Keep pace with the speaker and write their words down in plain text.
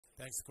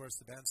Thanks, of course,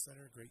 to the Band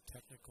Center, great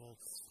technical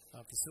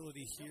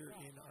facility here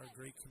in our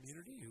great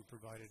community who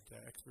provided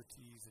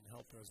expertise and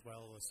help as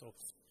well. So,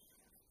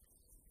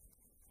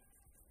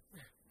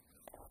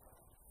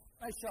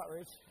 nice shot,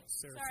 Rach.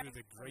 Sarah threw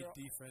the great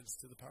defense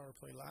to the power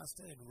play last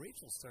night, and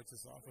Rachel starts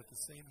us off with the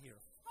same here.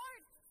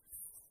 Hard.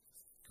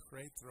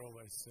 Great throw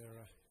by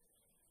Sarah.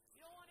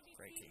 You don't want to be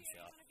great team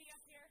shot. You want to be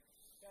up here.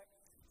 Okay.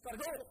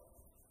 Gotta go.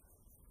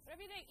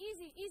 Whatever you think.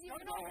 Easy. We're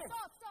going to over.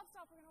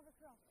 Stop. We're going to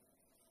overcurl.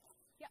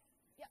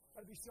 Yeah.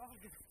 Gotta be strong.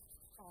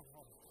 Oh,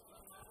 no.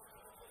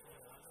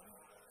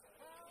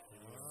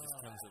 Just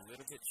comes a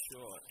little bit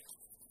short.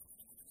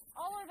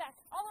 All the way back.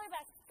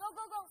 Go.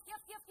 Yep.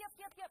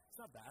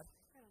 It's not bad.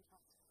 Right on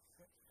top.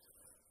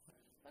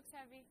 Looks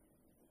heavy.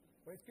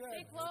 Weight's good.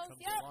 Stay close.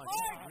 Yep,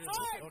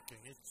 Hard. Looking.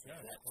 It's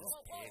just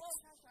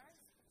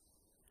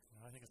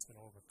I think it's going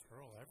to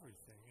overcurl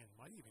everything and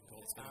might even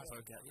go It's going to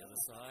poke out the other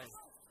side.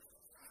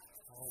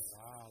 Oh,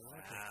 wow.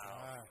 Look at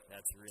that.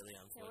 That's really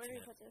Okay, where do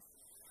we unfortunate. put this?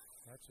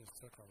 That just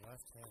took a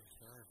left-hand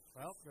turn.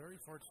 Well, very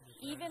fortunate.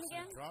 Even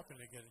again?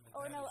 Dropping again.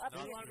 Or no, up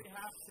You again. want to be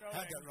half showing.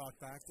 Had that rock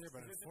back there,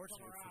 but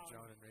unfortunately for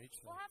John and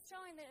Rachel. We'll have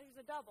showing that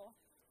there's a double.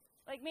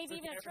 Like maybe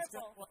even a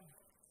triple.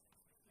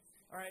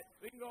 All right,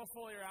 we can go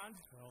fully around.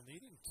 Well,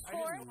 needing I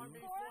Four. just want to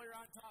be fully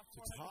around top. to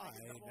tie,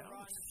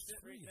 now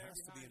three has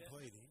to be in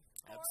play, Dean.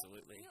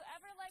 Absolutely. Do you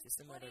ever like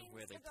Just a matter of splitting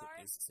where they the put guard?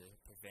 this to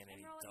prevent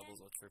any rolling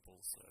doubles in? or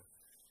triples. So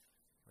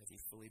whether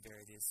you fully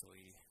bury this or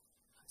you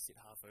sit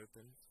half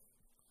open.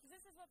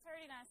 This is what's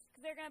hurting us.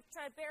 Because they're going to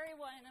try to bury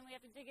one and then we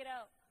have to dig it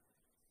out.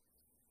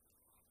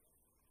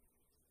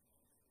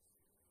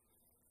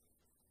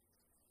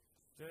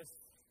 I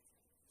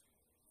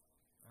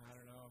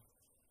don't know.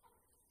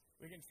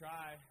 We can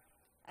try.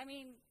 I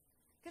mean,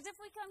 because if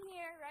we come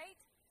here, right,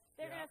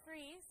 they're going to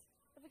freeze.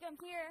 If we come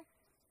here,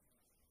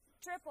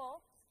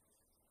 triple.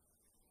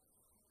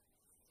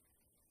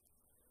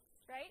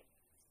 Right?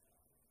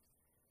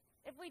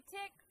 If we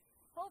tick,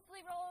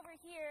 hopefully roll over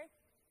here,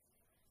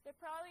 they're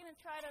probably going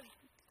to try to...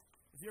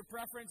 If your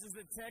preference is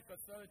the tick,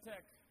 let's throw the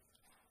tick.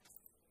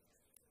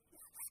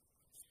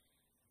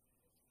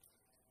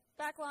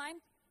 Back line.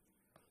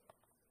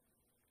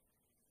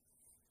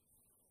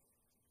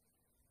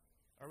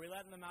 Are we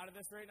letting them out of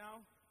this right now?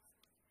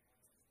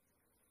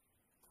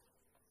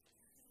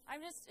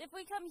 I'm just, if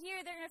we come here,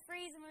 they're going to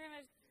freeze and we're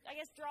going to, I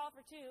guess, draw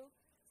for two.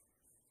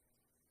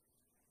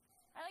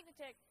 I like the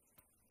tick.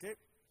 Okay,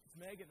 let's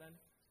make it then.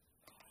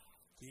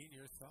 Dean,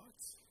 your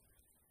thoughts?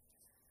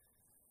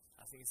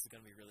 I think this is going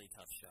to be a really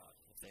tough shot.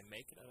 If they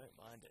make it, I don't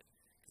mind it.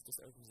 It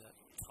just opens that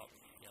top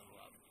yellow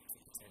up to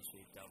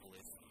potentially double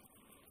if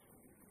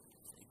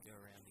they go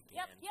around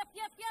again. Yep.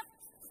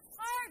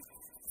 Hard!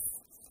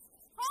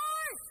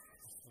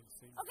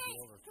 Okay,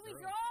 can we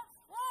draw?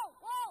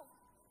 Whoa!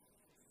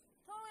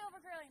 Totally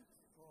overcurling.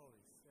 Holy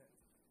shit.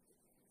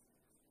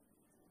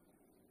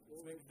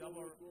 Let's make a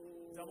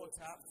double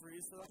tap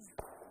freeze for them.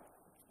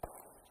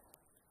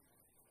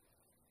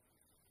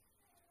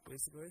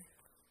 Basically.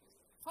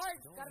 Hard!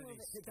 Gotta move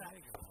it. Hit that.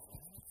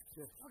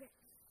 Okay.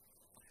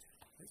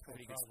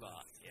 Pretty good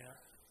spot, yeah.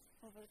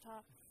 Over the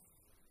top.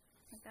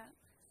 Like that.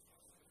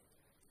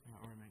 Yeah,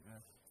 or make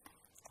this.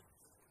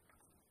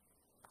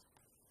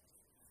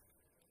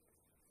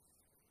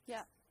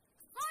 Yeah.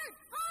 Hard!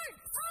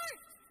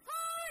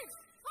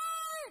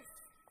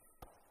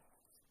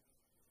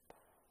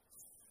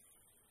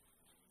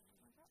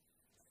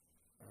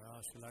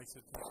 Well, she likes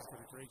it. She's got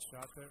a great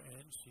shot there,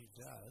 and she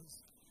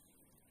does.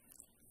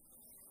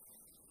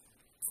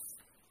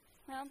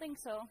 I don't think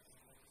so.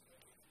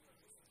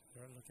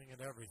 They're looking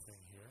at everything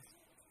here.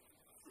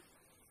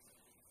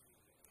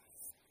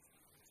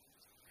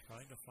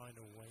 Trying to find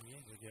a way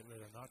in to get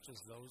rid of not just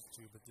those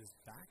two, but this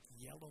back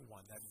yellow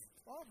one. That's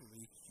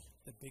probably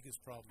the biggest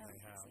problem they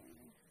have.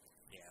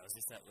 Yeah, it was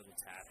just that little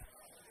tap.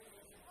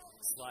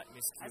 Slight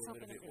miscue, a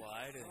little bit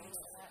wide, and got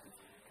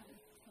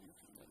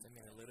them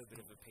in a little bit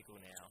of a pickle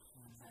now.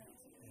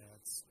 Yeah,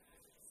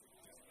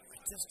 I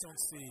just don't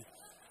see,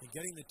 in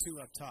getting the two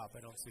up top,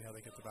 I don't see how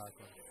they get the back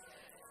one.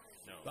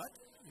 No. But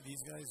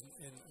these guys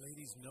and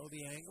ladies know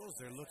the angles.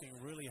 They're looking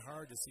really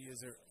hard to see,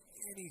 is there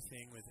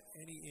anything with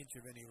any inch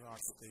of any rock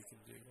that they can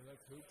do.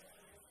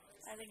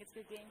 I think it's a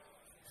good game.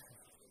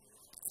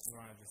 You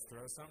want to just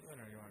throw something,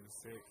 or you want to just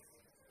stick?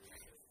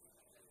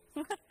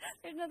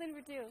 There's nothing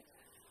for two.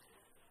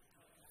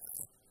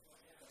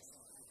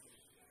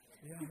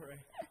 Yeah, right.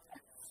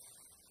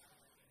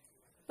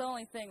 The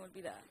only thing would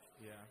be that.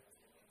 Yeah.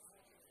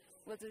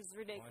 Which is The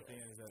ridiculous. only thing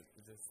is that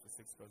the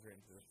six goes right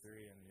into the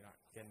three, and you're not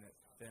getting it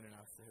thin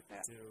enough to hit the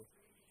two.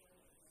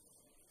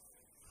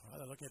 Well,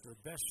 they're looking at their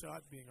best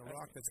shot being a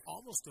rock that's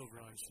almost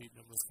over on sheet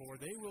number 4.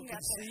 They will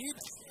concede.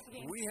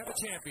 We have a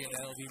champion.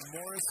 That'll be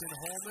Morris and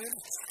Homan,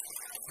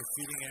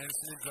 defeating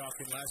Anderson and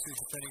Dropkin, last year's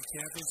defending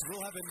champions.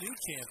 We'll have a new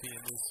champion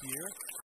this year.